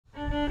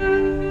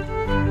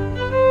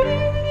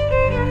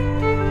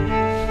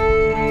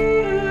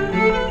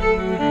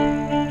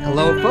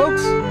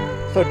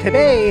So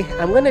today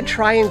I'm going to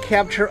try and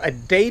capture a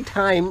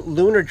daytime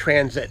lunar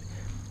transit.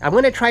 I'm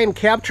going to try and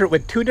capture it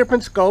with two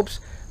different scopes,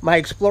 my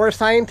Explorer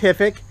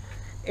Scientific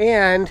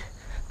and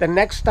the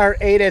Nexstar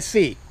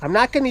 8SE. I'm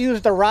not going to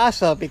use the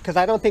RASA because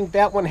I don't think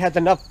that one has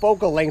enough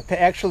focal length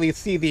to actually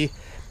see the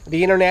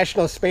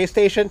International Space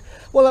Station.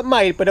 Well, it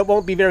might, but it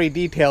won't be very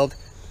detailed.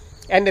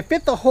 And to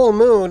fit the whole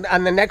moon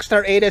on the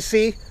Nexstar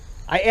 8SE,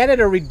 I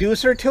added a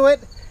reducer to it,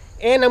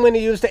 and I'm going to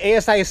use the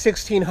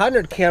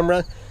ASI1600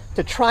 camera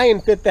to try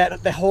and fit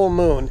the whole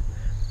moon.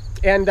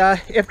 And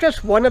if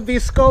just one of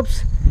these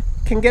scopes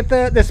can get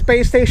the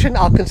space station,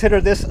 I'll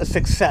consider this a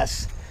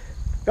success.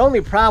 The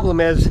only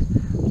problem is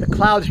the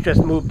clouds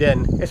just moved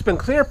in. It's been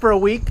clear for a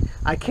week.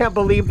 I can't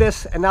believe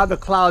this, and now the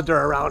clouds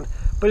are around.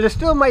 But it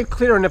still might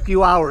clear in a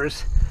few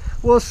hours.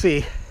 We'll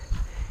see.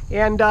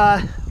 And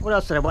what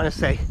else did I want to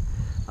say?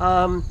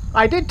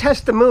 I did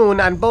test the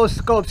moon on both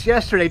scopes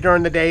yesterday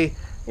during the day.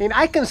 And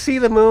I can see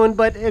the moon,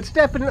 but it's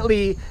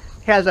definitely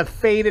has a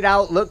faded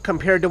out look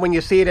compared to when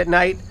you see it at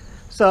night.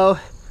 So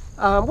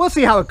we'll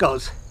see how it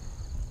goes.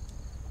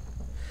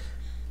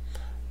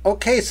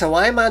 Okay, so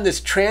I'm on this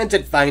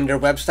Transit Finder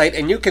website,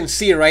 and you can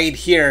see right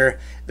here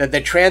that the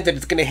transit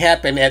is going to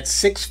happen at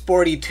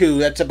 6:42.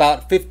 That's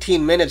about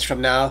 15 minutes from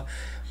now.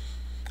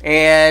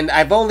 And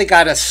I've only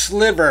got a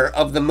sliver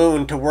of the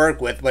moon to work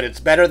with, but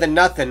it's better than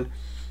nothing.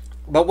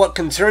 But what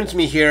concerns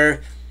me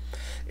here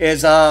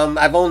is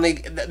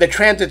the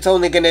transit's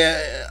only going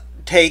to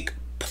take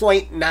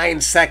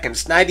 0.9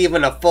 seconds, not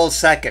even a full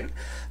second.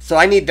 So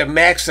I need to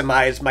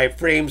maximize my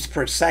frames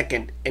per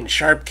second in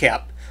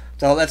SharpCap.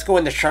 So let's go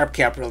into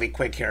SharpCap really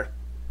quick here.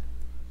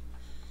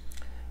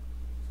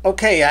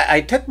 Okay,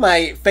 I took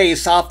my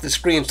face off the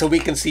screen so we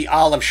can see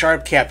all of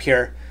SharpCap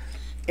here.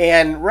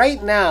 And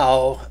right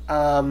now,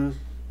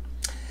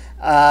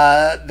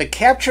 the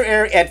capture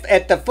area,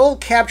 at the full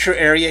capture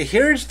area,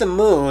 here's the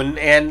moon,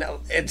 and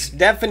it's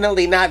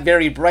definitely not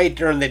very bright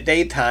during the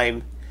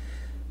daytime.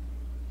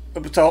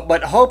 So,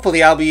 but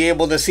hopefully I'll be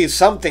able to see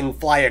something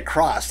fly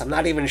across. I'm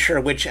not even sure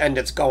which end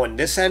it's going,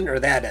 this end or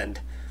that end.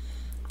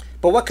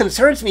 But what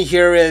concerns me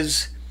here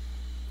is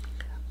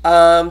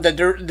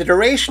the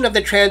duration of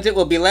the transit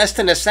will be less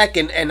than a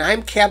second, and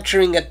I'm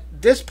capturing at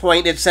this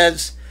point, it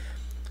says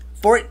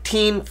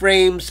 14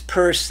 frames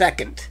per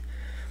second.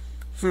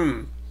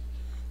 And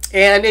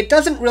it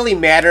doesn't really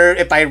matter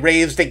if I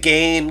raise the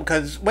gain,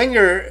 because when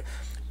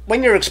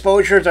your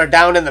exposures are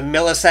down in the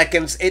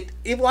milliseconds,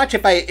 watch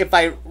if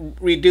I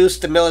reduce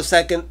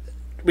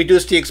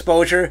the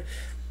exposure,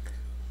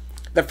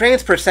 the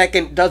frames per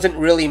second doesn't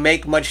really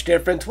make much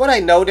difference. What I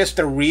noticed,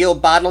 the real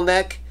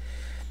bottleneck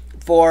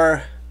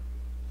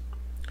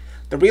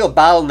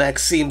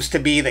seems to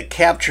be the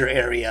capture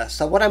area.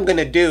 So what I'm going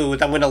to do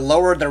is I'm going to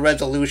lower the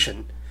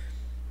resolution.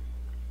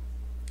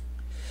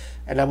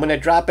 And I'm going to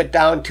drop it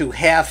down to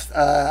half.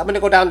 I'm going to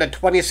go down to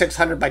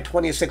 2600 by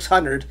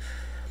 2600.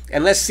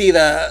 And let's see.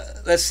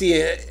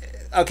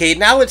 Okay,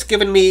 now it's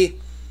given me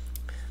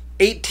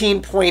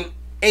 18.8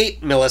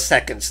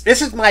 milliseconds.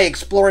 This is my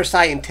Explorer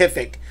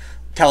Scientific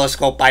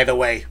telescope, by the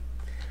way.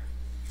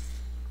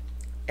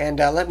 And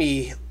let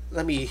me.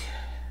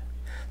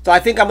 So I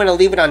think I'm going to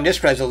leave it on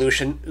this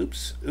resolution.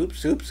 Oops.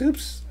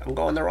 I'm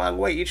going the wrong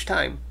way each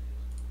time.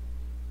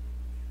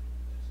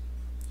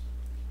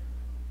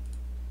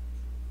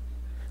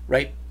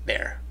 Right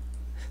there.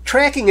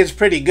 Tracking is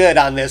pretty good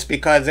on this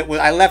because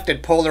I left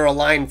it polar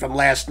aligned from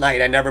last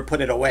night. I never put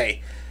it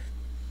away.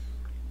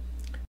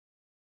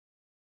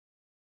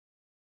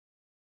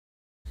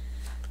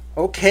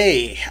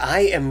 Okay,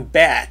 I am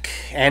back,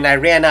 and I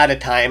ran out of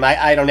time.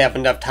 I don't have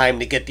enough time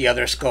to get the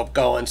other scope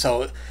going,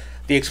 so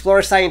the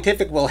Explorer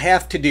Scientific will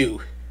have to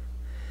do.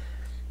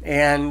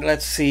 And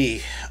let's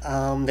see,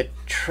 the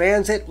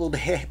transit will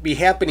be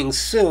happening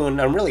soon.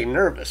 I'm really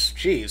nervous.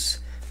 Jeez.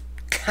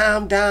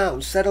 Calm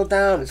down, settle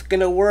down, it's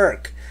gonna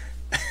work.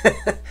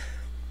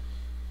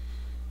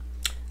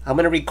 I'm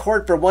gonna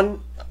record for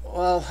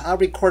I'll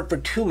record for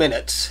 2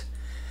 minutes.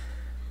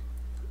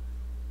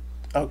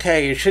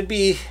 Okay, it should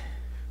be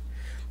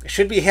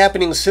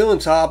happening soon,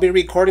 so I'll be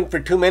recording for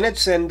 2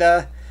 minutes,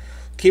 and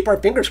keep our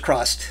fingers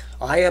crossed.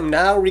 I am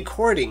now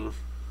recording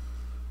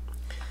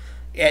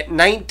at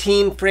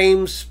 19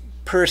 frames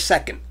per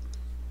second.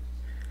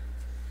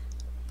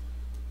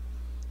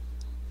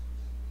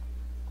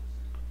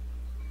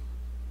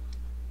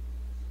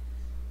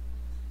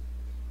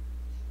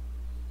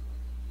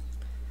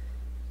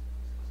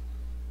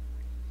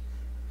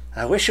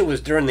 I wish it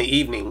was during the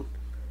evening.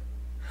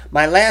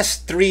 My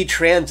last 3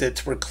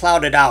 transits were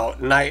clouded out,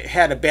 and I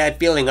had a bad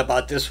feeling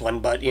about this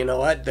one, but you know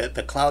what?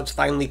 The clouds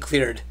finally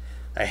cleared.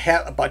 I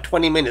had about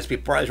 20 minutes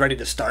before I was ready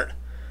to start.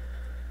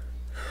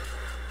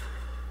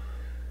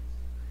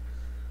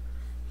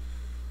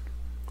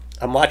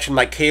 I'm watching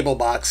my cable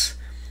box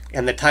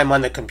and the time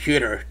on the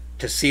computer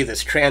to see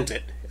this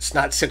transit. It's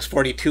not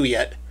 6:42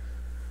 yet.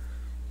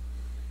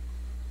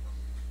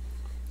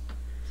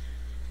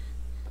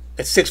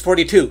 It's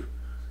 6:42.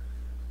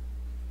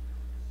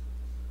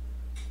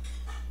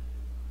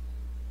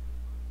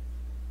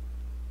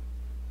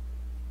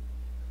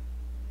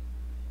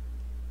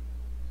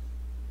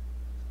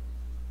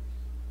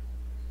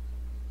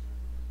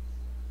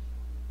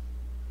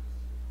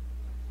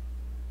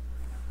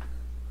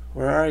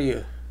 Where are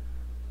you?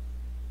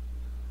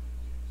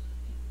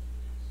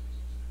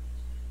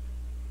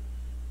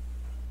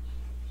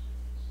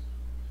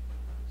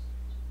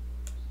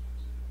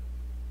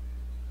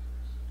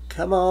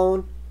 Come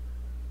on.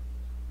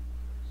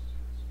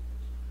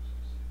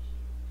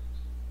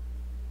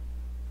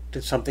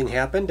 Did something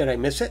happen? Did I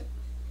miss it?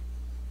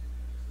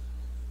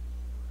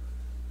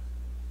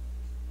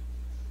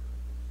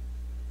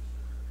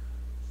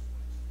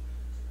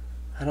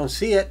 I don't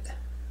see it.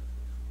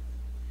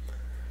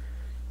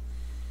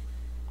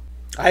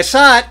 I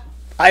saw it.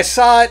 I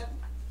saw it.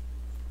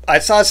 I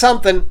saw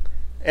something.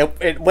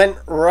 It went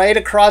right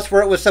across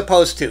where it was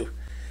supposed to.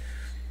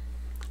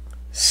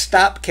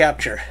 Stop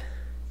capture.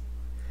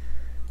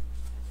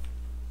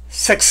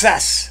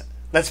 Success.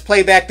 Let's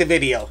play back the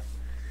video.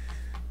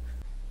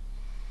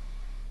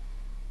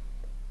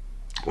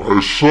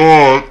 I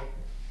saw it.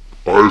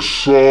 I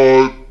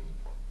saw it.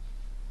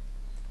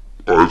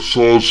 I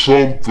saw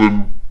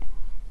something.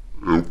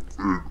 It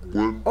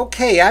went.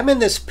 Okay, I'm in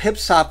this PIP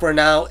software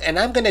now, and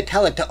I'm going to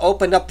tell it to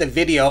open up the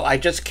video I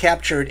just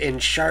captured in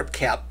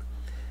SharpCap.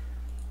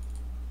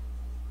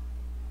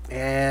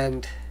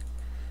 And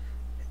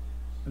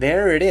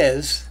there it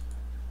is.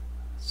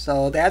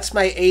 So that's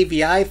my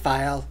AVI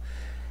file.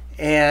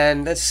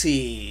 And let's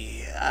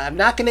see. I'm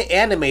not going to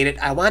animate it.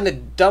 I want to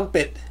dump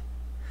it.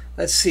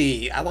 Let's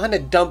see. I want to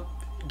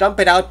dump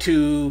it out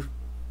to.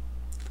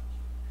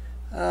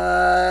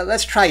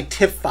 Let's try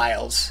TIFF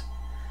files.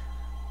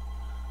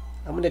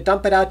 I'm going to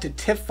dump it out to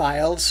TIFF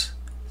files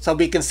so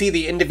we can see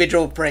the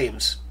individual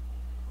frames.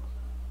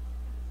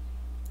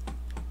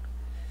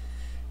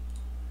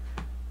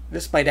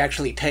 This might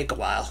actually take a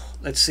while.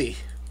 Let's see.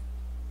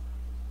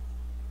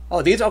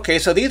 Oh, these, okay,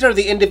 so these are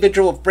the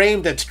individual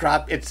frames that's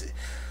dropped. It's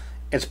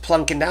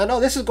plunking down.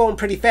 Oh, this is going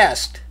pretty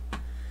fast.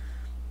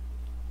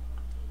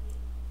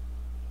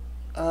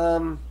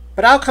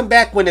 But I'll come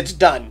back when it's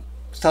done.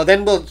 So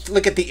then we'll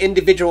look at the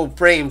individual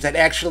frames that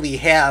actually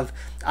have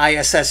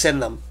ISS in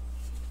them.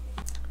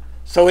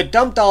 So it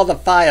dumped all the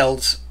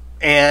files,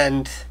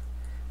 and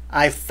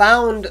I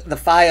found the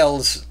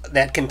files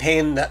that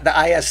contain the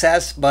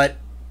ISS, but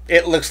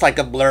it looks like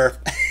a blur.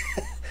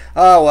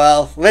 Oh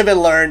well, live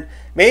and learn.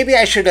 Maybe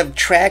I should have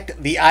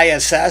tracked the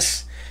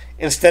ISS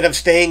instead of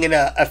staying in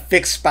a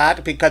fixed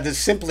spot, because it's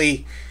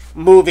simply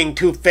moving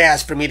too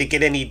fast for me to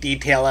get any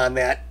detail on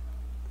that.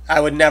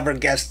 I would never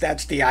guess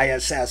that's the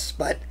ISS,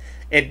 but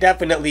it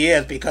definitely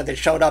is because it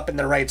showed up in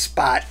the right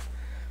spot.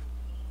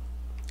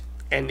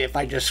 And if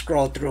I just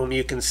scroll through them,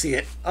 you can see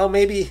it. Oh,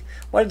 maybe,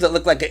 what does it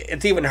look like?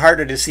 It's even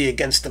harder to see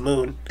against the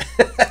moon.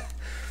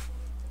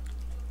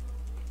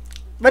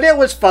 But it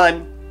was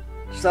fun.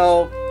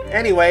 So,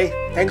 anyway,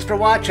 thanks for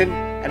watching,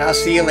 and I'll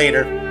see you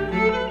later.